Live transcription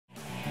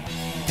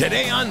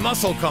Today on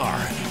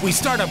MuscleCar, we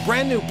start a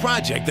brand new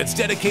project that's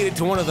dedicated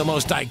to one of the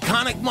most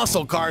iconic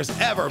muscle cars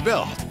ever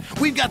built.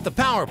 We've got the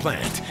power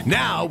plant.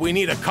 Now we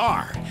need a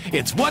car.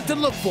 It's what to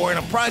look for in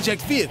a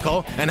project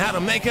vehicle and how to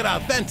make it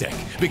authentic,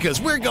 because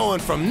we're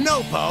going from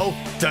NOPO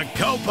to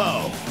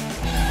COPO.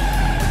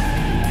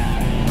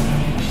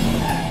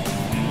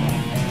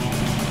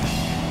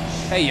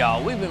 Hey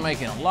y'all, we've been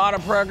making a lot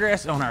of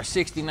progress on our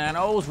 69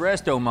 O's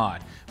resto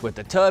mod, with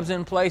the tubs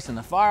in place and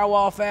the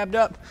firewall fabbed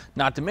up,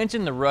 not to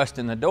mention the rust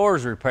in the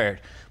doors repaired.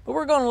 But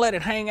we're gonna let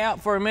it hang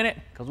out for a minute,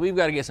 because we've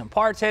got to get some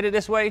parts headed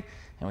this way,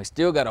 and we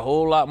still got a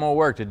whole lot more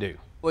work to do.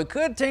 We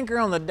could tinker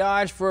on the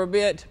Dodge for a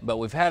bit, but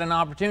we've had an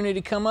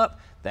opportunity come up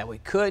that we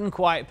couldn't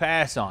quite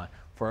pass on.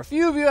 For a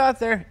few of you out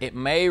there, it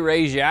may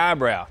raise your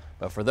eyebrow,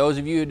 but for those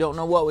of you who don't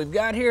know what we've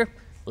got here,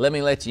 let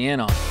me let you in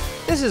on it.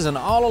 This is an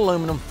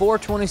all-aluminum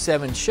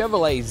 427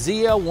 Chevrolet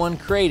ZL1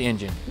 crate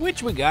engine,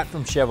 which we got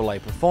from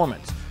Chevrolet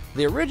Performance.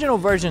 The original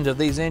versions of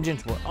these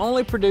engines were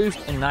only produced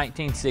in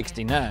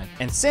 1969,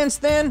 and since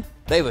then,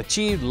 they've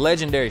achieved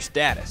legendary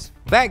status.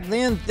 Back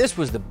then, this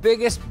was the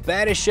biggest,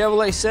 baddest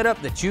Chevrolet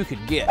setup that you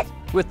could get.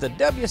 With the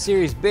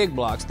W-Series big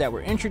blocks that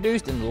were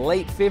introduced in the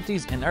late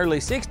 50s and early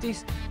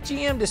 60s,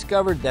 GM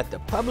discovered that the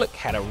public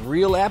had a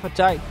real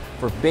appetite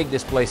for big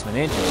displacement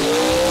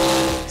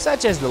engines,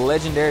 such as the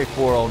legendary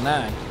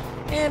 409,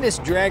 and its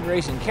drag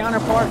racing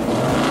counterpart,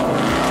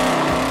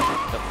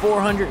 the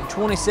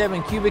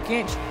 427 cubic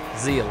inch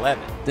Z11.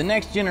 The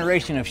next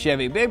generation of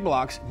Chevy big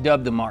blocks,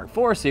 dubbed the Mark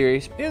IV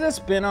series, is a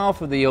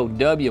spin-off of the old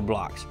W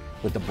blocks,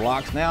 with the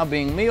blocks now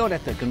being milled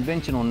at the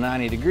conventional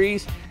 90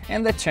 degrees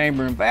and the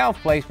chamber and valve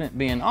placement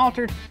being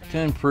altered to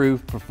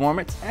improve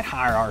performance at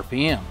higher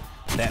RPM.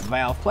 That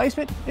valve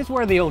placement is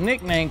where the old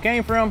nickname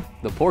came from,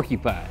 the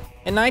porcupine.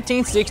 In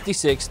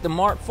 1966, the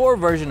Mark IV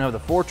version of the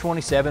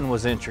 427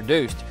 was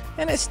introduced,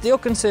 and it's still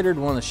considered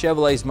one of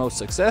Chevrolet's most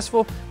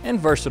successful and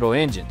versatile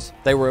engines.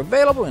 They were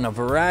available in a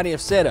variety of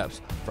setups,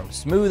 from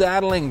smooth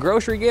idling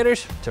grocery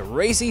getters to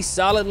racy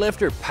solid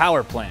lifter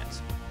power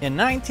plants. In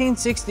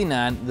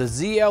 1969, the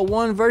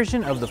ZL1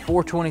 version of the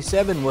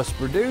 427 was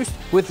produced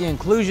with the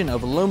inclusion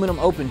of aluminum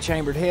open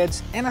chambered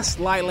heads and a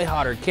slightly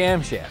hotter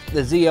camshaft.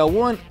 The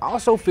ZL1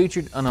 also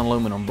featured an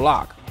aluminum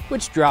block,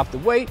 which dropped the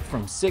weight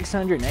from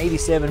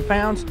 687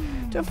 pounds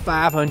to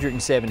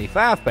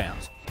 575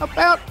 pounds,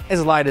 about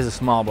as light as a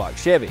small block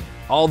Chevy,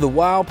 all the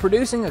while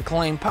producing a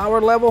claimed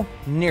power level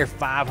near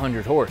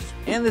 500 horse.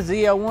 And the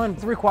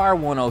ZL1 require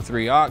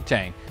 103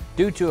 octane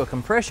due to a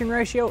compression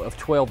ratio of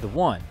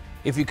 12:1.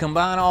 If you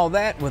combine all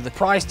that with the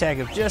price tag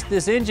of just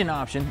this engine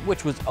option,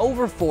 which was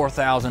over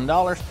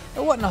 $4,000,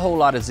 there wasn't a whole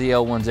lot of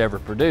ZL1s ever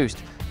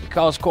produced,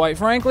 because quite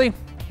frankly,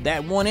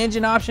 that one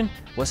engine option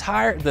was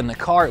higher than the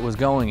car it was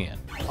going in.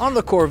 On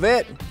the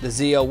Corvette, the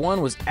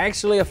ZL1 was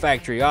actually a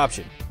factory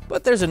option,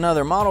 but there's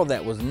another model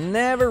that was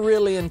never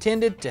really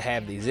intended to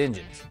have these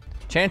engines.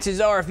 Chances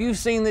are, if you've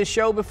seen this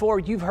show before,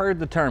 you've heard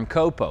the term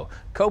COPO.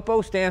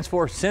 COPO stands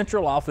for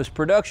Central Office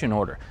Production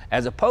Order,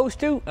 as opposed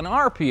to an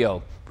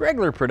RPO,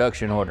 regular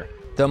production order.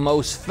 The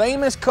most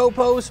famous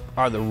COPOs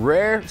are the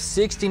rare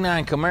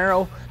 69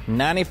 Camaro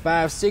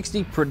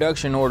 9560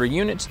 production order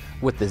units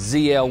with the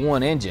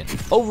ZL1 engine.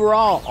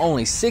 Overall,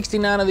 only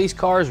 69 of these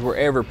cars were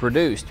ever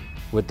produced,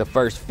 with the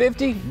first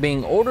 50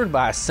 being ordered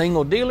by a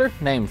single dealer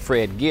named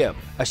Fred Gibb,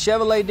 a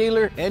Chevrolet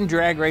dealer and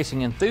drag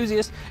racing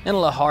enthusiast in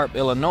La Harpe,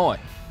 Illinois.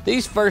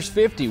 These first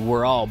 50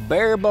 were all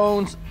bare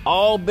bones,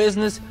 all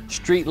business,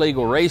 street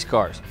legal race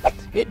cars.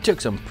 It took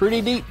some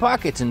pretty deep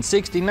pockets in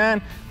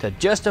 '69 to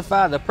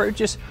justify the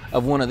purchase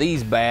of one of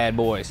these bad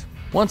boys.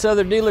 Once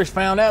other dealers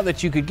found out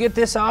that you could get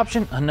this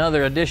option,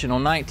 another additional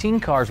 19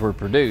 cars were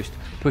produced,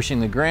 pushing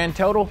the grand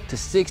total to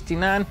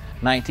 69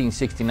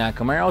 1969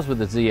 Camaros with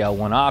the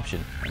ZL1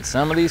 option, and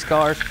some of these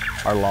cars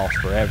are lost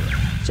forever.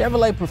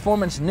 Chevrolet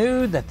Performance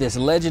knew that this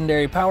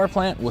legendary power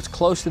plant was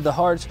close to the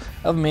hearts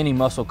of many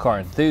muscle car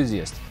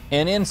enthusiasts,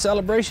 and in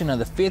celebration of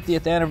the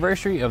 50th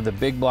anniversary of the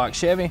big block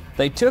Chevy,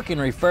 they took and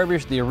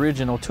refurbished the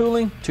original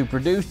tooling to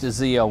produce the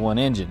ZL1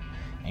 engine,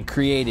 and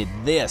created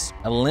this,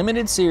 a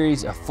limited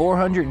series of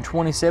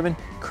 427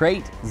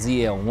 crate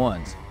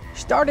ZL1s.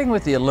 Starting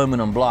with the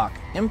aluminum block,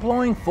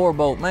 employing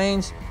 4-bolt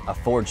mains, a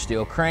forged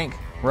steel crank,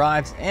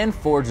 rods, and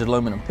forged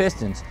aluminum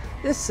pistons,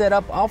 this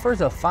setup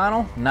offers a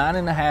final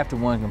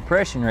 9.5:1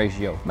 compression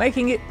ratio,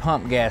 making it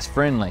pump gas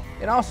friendly.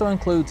 It also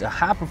includes a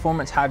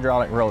high-performance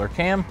hydraulic roller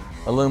cam,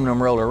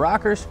 aluminum roller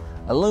rockers,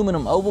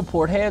 aluminum oval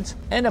port heads,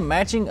 and a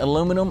matching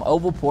aluminum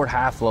oval port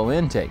high-flow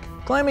intake.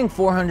 Claiming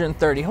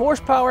 430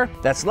 horsepower,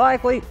 that's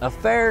likely a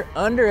fair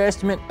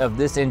underestimate of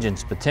this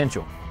engine's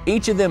potential.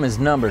 Each of them is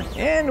numbered,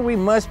 and we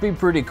must be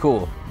pretty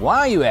cool.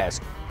 Why, you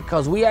ask?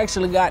 Because we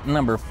actually got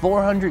number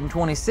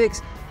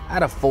 426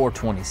 out of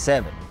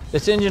 427.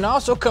 This engine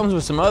also comes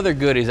with some other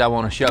goodies I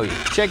want to show you.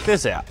 Check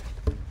this out.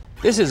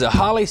 This is a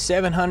Holley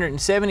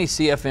 770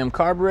 CFM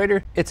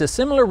carburetor. It's a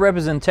similar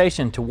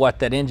representation to what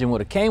that engine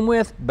would have came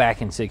with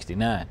back in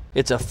 '69.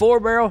 It's a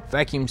 4-barrel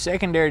vacuum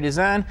secondary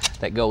design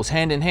that goes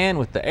hand in hand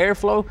with the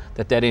airflow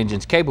that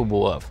engine's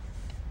capable of.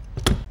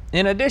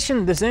 In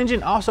addition, this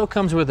engine also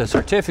comes with a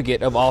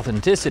certificate of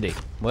authenticity.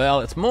 Well,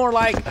 it's more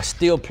like a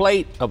steel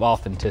plate of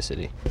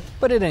authenticity.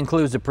 But it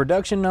includes the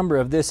production number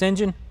of this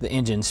engine, the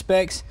engine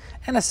specs,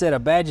 and a set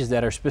of badges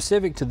that are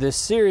specific to this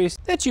series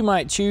that you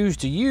might choose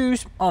to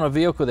use on a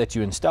vehicle that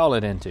you install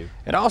it into.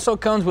 It also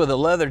comes with a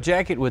leather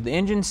jacket with the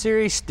engine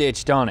series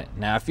stitched on it.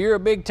 Now, if you're a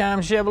big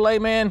time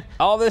Chevrolet man,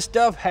 all this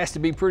stuff has to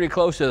be pretty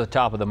close to the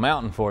top of the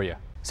mountain for you.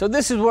 So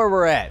this is where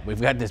we're at. We've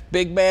got this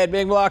big bad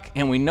big block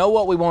and we know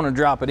what we want to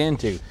drop it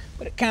into,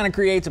 but it kind of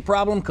creates a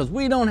problem because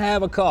we don't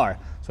have a car.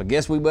 So I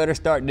guess we better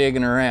start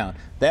digging around.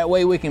 That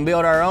way we can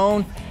build our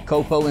own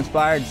COPO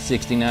inspired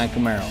 69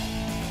 Camaro.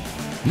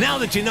 Now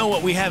that you know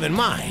what we have in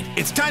mind,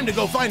 it's time to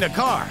go find a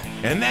car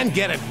and then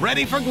get it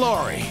ready for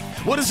glory.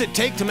 What does it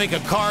take to make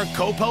a car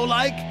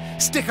COPO-like?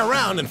 Stick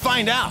around and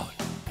find out.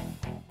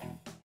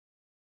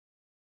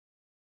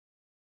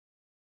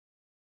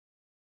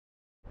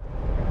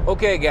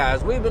 Okay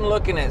guys, we've been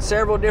looking at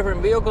several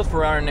different vehicles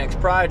for our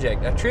next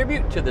project, a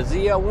tribute to the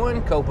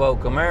ZL1 COPO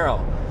Camaro.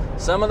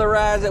 Some of the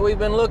rides that we've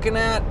been looking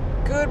at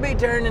could be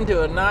turned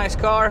into a nice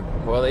car,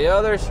 while the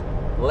others,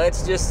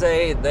 let's just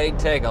say they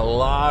take a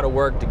lot of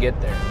work to get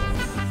there.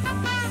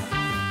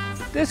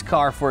 This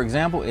car, for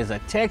example, is a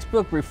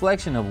textbook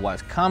reflection of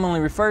what's commonly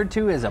referred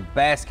to as a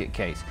basket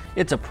case.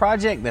 It's a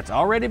project that's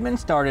already been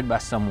started by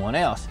someone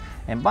else,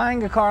 and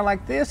buying a car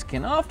like this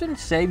can often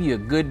save you a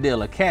good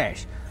deal of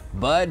cash.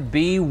 But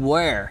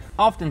beware,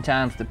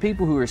 oftentimes the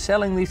people who are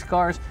selling these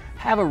cars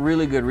have a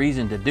really good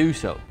reason to do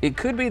so. It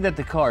could be that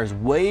the car is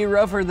way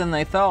rougher than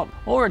they thought,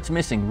 or it's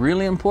missing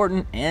really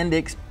important and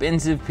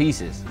expensive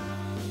pieces.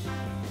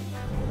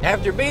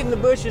 After beating the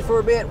bushes for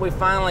a bit, we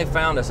finally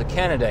found us a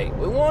candidate.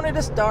 We wanted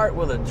to start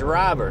with a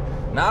driver,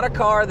 not a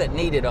car that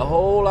needed a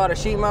whole lot of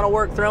sheet metal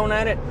work thrown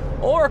at it,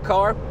 or a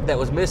car that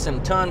was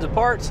missing tons of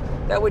parts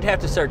that we'd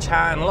have to search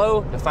high and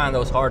low to find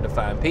those hard to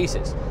find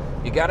pieces.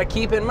 You gotta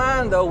keep in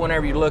mind though,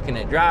 whenever you're looking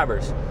at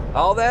drivers,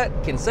 all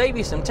that can save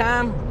you some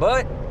time,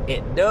 but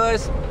it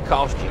does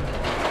cost you.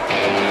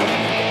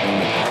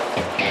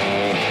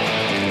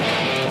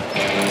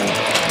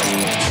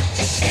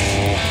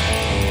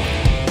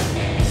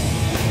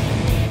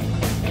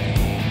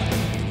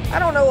 I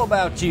don't know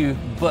about you,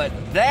 but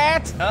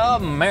that's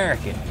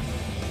American.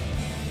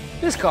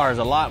 This car is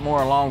a lot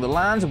more along the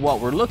lines of what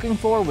we're looking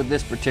for with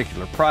this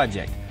particular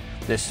project.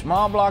 This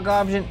small block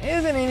option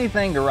isn't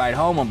anything to write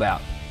home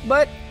about,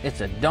 but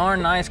it's a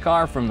darn nice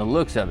car from the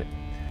looks of it.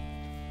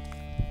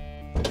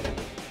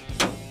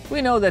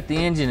 We know that the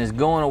engine is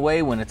going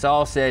away when it's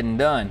all said and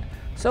done,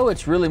 so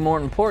it's really more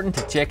important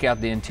to check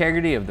out the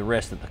integrity of the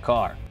rest of the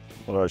car.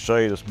 Well, I show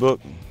you this book,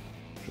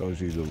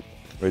 shows you the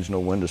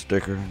original window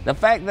sticker. The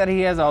fact that he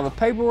has all the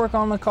paperwork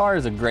on the car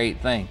is a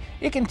great thing.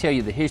 It can tell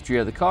you the history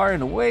of the car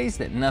in ways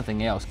that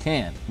nothing else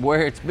can.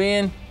 Where it's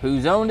been,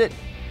 who's owned it,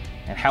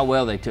 and how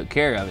well they took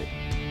care of it.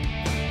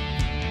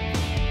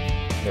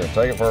 Here,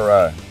 take it for a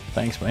ride.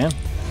 Thanks, man.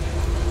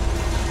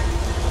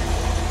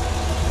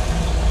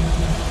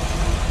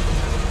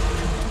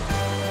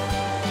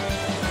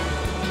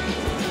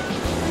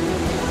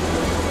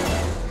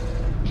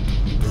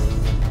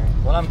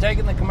 Well, I'm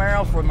taking the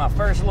Camaro for my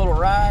first little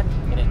ride,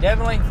 and it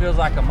definitely feels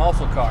like a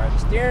muscle car. The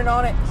steering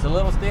on it is a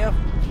little stiff.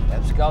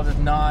 That's because it's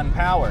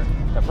non-power.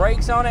 The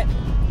brakes on it,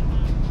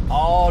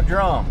 all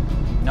drum,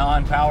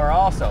 non-power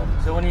also.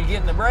 So when you're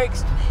getting the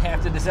brakes, you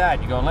have to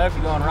decide, you're going left,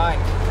 you're going right.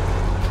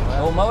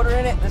 Well, motor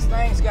in it, this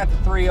thing's got the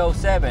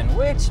 307,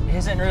 which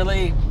isn't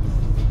really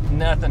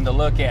nothing to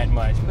look at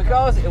much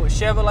because it was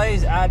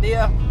Chevrolet's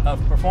idea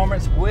of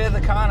performance with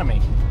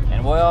economy.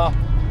 And well,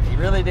 he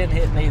really didn't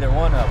hit neither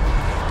one of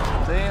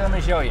them. See, let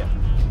me show you.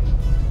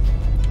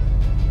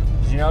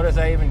 Did you notice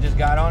I even just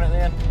got on it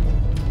then?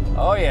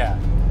 Oh yeah.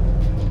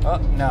 Oh,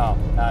 no,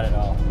 not at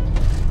all.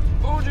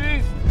 Oh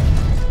geez.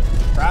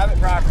 Private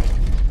property.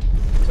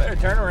 Better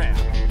turn around.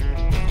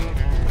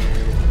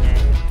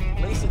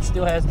 At least it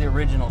still has the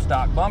original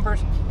stock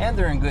bumpers and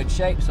they're in good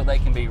shape so they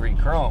can be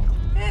re-chromed.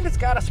 And it's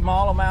got a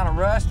small amount of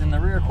rust in the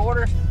rear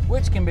quarters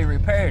which can be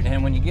repaired,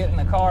 and when you get in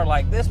a car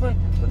like this one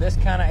with this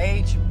kind of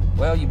age,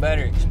 well, you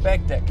better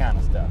expect that kind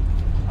of stuff.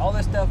 All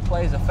this stuff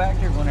plays a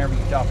factor whenever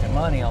you're talking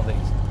money on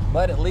these,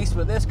 but at least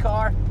with this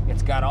car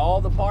it's got all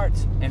the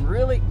parts and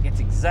really it's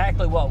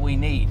exactly what we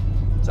need.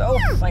 So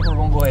I think we're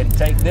going to go ahead and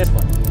take this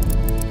one.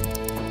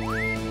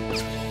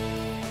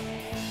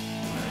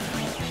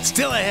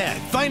 Still ahead,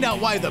 find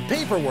out why the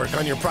paperwork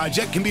on your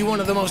project can be one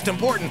of the most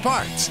important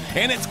parts.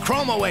 And it's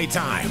chrome away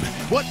time.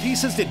 What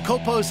pieces did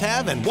COPOs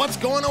have and what's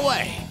going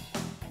away?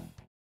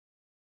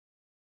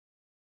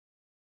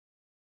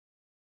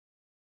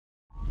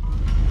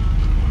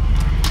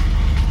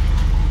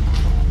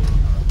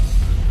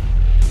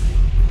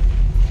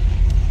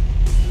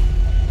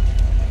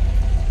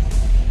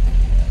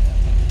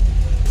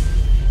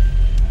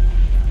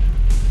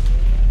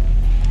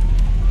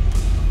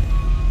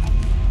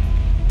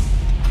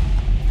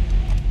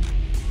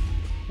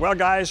 Well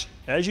guys,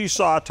 as you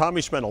saw, Tommy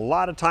spent a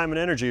lot of time and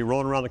energy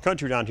rolling around the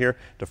country down here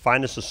to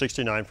find us a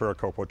 69 for a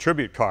COPO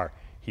tribute car.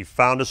 He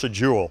found us a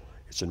jewel.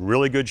 It's in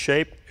really good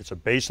shape. It's a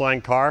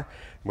baseline car.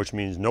 which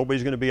means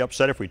nobody's going to be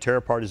upset if we tear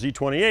apart a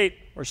Z28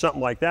 or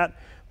something like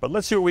that. But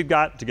let's see what we've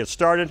got to get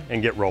started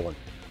and get rolling.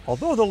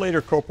 Although the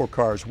later COPO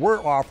cars were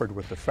offered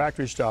with the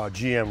factory-style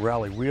GM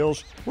rally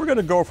wheels, we're going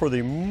to go for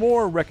the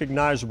more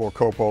recognizable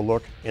COPO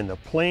look in the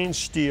plain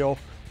steel,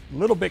 a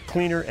little bit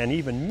cleaner and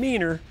even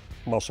meaner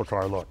muscle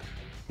car look.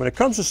 When it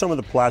comes to some of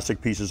the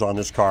plastic pieces on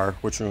this car,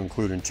 which will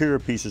include interior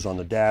pieces on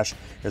the dash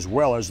as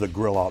well as the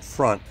grille out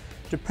front,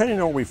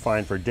 depending on what we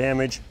find for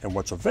damage and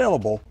what's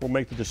available, we'll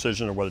make the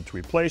decision on whether to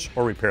replace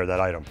or repair that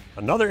item.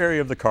 Another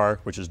area of the car,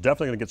 which is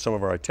definitely going to get some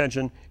of our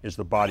attention, is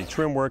the body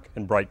trim work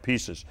and bright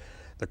pieces.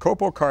 The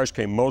COPO cars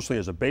came mostly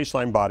as a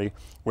baseline body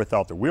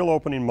without the wheel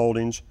opening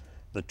moldings,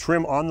 the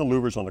trim on the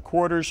louvers on the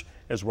quarters,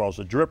 as well as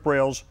the drip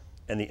rails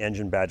and the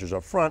engine badges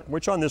up front,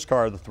 which on this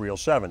car are the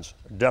 307s.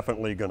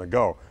 Definitely going to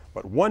go.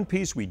 But one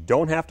piece we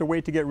don't have to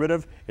wait to get rid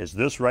of is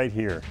this right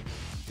here.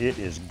 It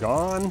is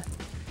gone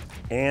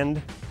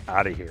and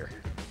out of here.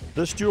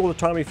 This jewel that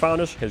Tommy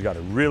found us has got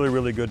a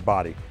really good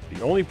body.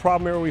 The only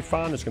problem area we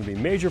found that's going to be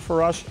major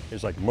for us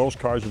is, like most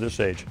cars of this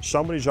age,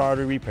 somebody's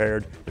already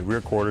repaired the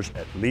rear quarters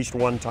at least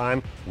one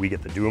time. We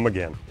get to do them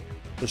again.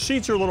 The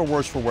seats are a little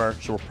worse for wear,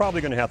 so we're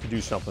probably going to have to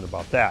do something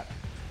about that.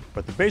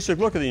 But the basic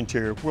look of the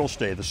interior will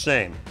stay the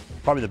same.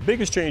 Probably the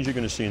biggest change you're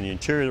going to see in the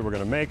interior that we're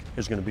going to make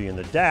is going to be in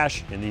the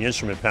dash and the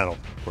instrument panel.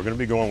 We're going to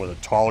be going with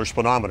a taller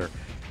speedometer.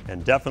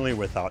 And definitely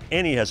without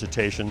any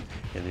hesitation,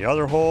 in the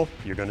other hole,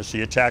 you're going to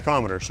see a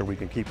tachometer so we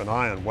can keep an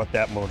eye on what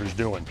that motor's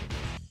doing.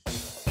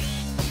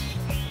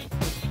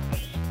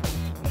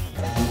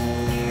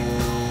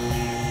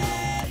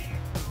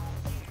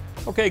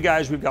 Okay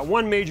guys, we've got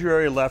one major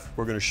area left.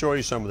 We're going to show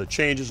you some of the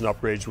changes and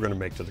upgrades we're going to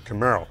make to the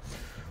Camaro.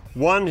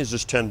 One is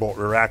this 10-bolt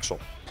rear axle.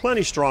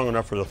 Plenty strong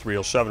enough for the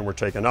 307 we're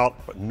taking out,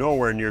 but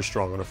nowhere near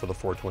strong enough for the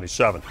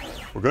 427.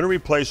 We're going to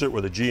replace it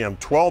with a GM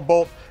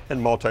 12-bolt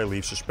and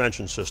multi-leaf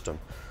suspension system.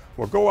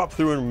 We'll go up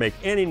through and make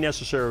any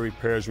necessary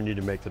repairs we need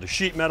to make to the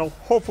sheet metal,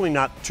 hopefully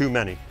not too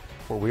many.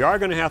 But we are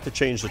going to have to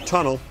change the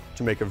tunnel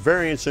to make a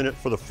variance in it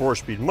for the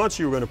 4-speed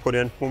Muncie we're going to put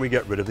in when we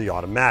get rid of the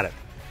automatic.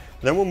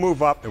 Then we'll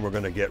move up and we're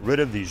going to get rid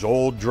of these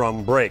old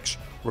drum brakes.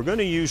 We're going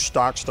to use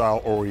stock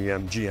style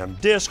OEM GM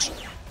discs.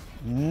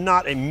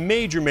 Not a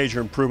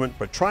major improvement,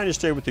 but trying to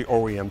stay with the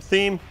OEM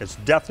theme. It's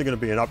definitely going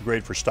to be an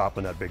upgrade for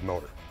stopping that big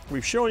motor.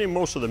 We've shown you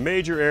most of the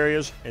major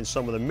areas and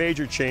some of the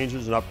major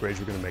changes and upgrades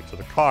we're going to make to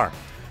the car.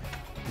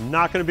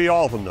 Not going to be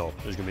all of them though.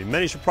 There's going to be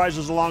many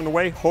surprises along the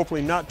way,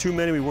 hopefully not too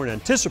many we weren't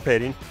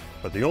anticipating,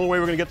 but the only way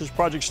we're going to get this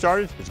project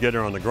started is get it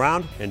on the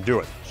ground and do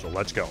it. So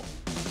let's go.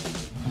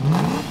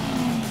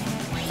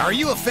 Are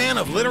you a fan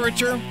of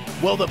literature?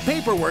 Well, the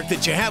paperwork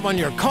that you have on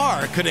your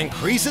car could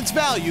increase its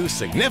value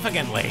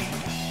significantly.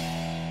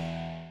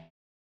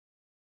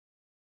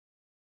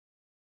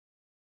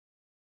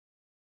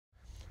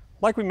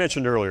 Like we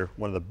mentioned earlier,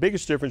 one of the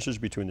biggest differences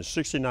between the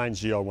 69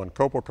 ZL1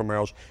 COPO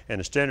Camaros and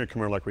a standard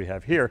Camaro like we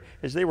have here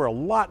is they were a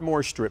lot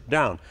more stripped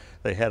down.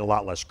 They had a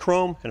lot less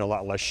chrome and a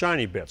lot less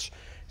shiny bits.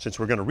 Since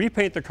we're going to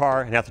repaint the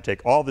car and have to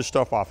take all this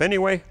stuff off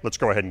anyway, let's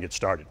go ahead and get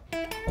started.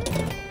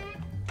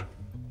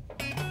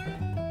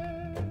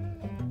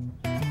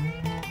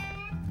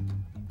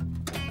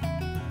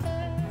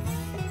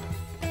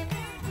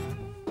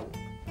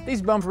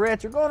 These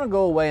bumperettes are going to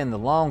go away in the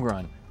long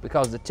run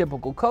because the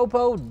typical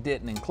COPO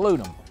didn't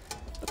include them.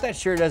 But that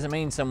sure doesn't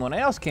mean someone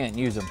else can't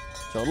use them.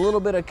 So a little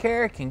bit of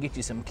care can get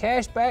you some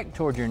cash back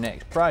towards your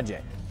next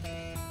project.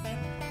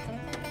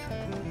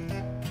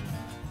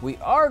 We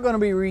are going to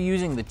be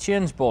reusing the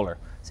chin spoiler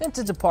since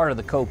it's a part of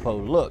the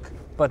COPO look,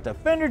 but the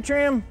fender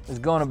trim is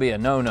going to be a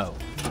no-no.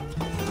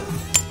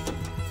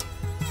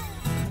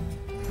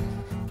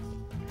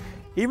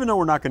 Even though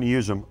we're not going to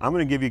use them, I'm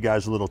going to give you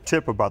guys a little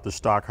tip about the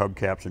stock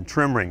hubcaps and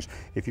trim rings.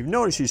 If you've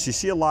noticed, you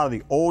see a lot of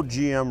the old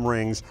GM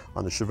rings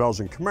on the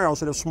Chevelles and Camaros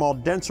that have small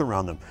dents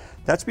around them.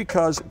 That's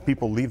because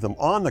people leave them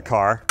on the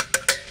car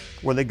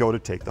when they go to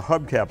take the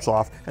hubcaps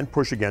off and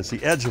push against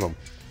the edge of them.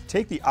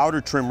 Take the outer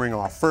trim ring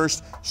off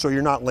first so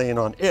you're not laying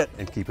on it,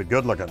 and keep it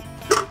good looking.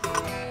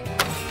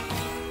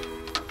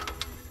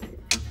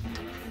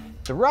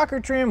 The rocker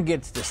trim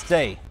gets to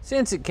stay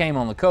since it came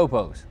on the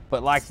COPOs,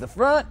 but like the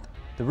front,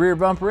 the rear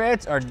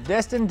bumperettes are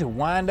destined to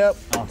wind up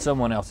on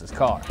someone else's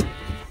car.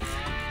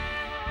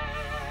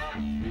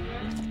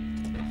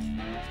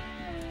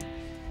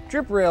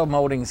 Drip rail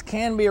moldings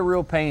can be a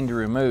real pain to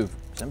remove.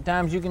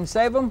 Sometimes you can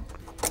save them,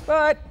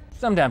 but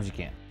sometimes you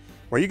can't.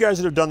 Well, you guys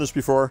that have done this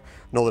before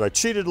know that I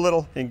cheated a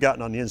little and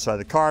gotten on the inside of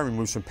the car and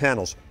removed some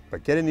panels.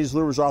 But getting these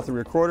louvers off the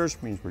rear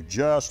quarters means we're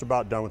just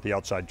about done with the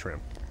outside trim.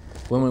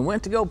 When we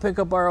went to go pick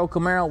up our old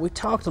Camaro, we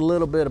talked a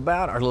little bit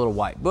about our little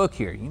white book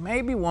here. You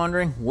may be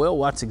wondering, well,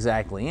 what's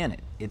exactly in it?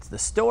 It's the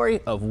story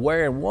of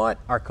where and what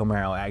our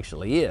Camaro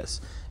actually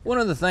is. One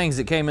of the things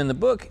that came in the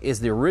book is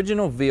the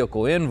original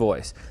vehicle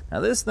invoice. Now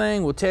this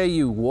thing will tell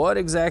you what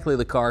exactly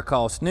the car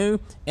cost new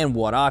and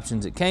what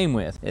options it came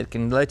with. It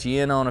can let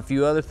you in on a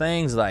few other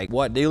things like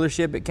what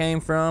dealership it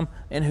came from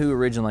and who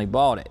originally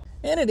bought it.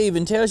 And it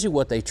even tells you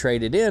what they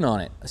traded in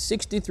on it, a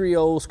 '63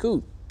 Olds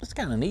coupe. That's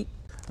kind of neat.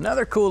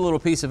 Another cool little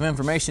piece of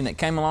information that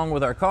came along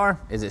with our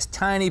car is this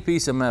tiny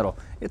piece of metal.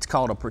 It's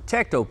called a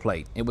protecto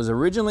plate. It was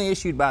originally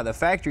issued by the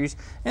factories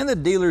and the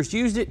dealers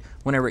used it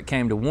whenever it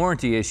came to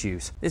warranty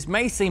issues. This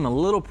may seem a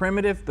little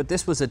primitive, but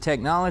this was a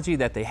technology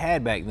that they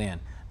had back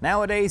then.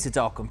 Nowadays, it's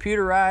all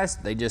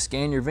computerized. They just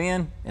scan your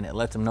VIN and it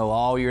lets them know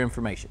all your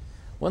information.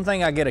 One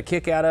thing I get a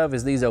kick out of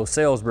is these old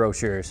sales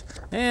brochures.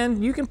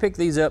 And you can pick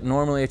these up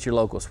normally at your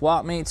local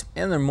swap meets,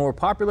 and the more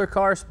popular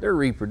cars, they're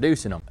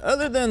reproducing them.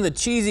 Other than the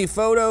cheesy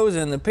photos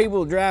and the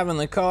people driving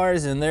the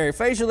cars and their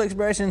facial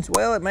expressions,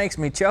 well, it makes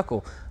me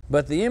chuckle.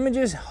 But the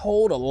images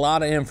hold a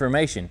lot of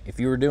information. If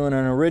you were doing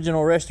an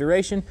original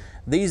restoration,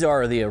 these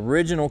are the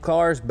original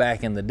cars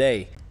back in the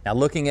day. Now,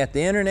 looking at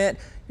the internet,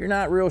 you're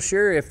not real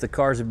sure if the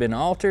cars have been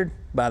altered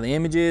by the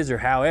images or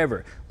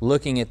however.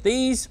 Looking at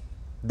these,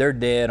 they're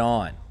dead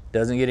on.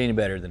 Doesn't get any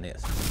better than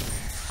this.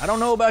 I don't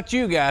know about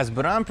you guys,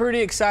 but I'm pretty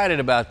excited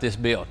about this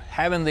build.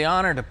 Having the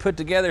honor to put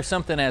together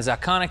something as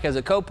iconic as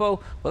a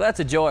COPO, well, that's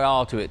a joy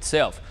all to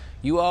itself.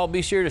 You all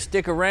be sure to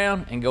stick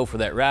around and go for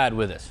that ride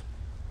with us.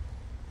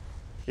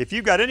 If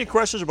you've got any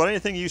questions about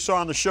anything you saw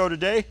on the show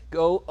today,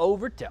 Go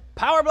over to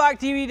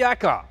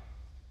PowerBlockTV.com.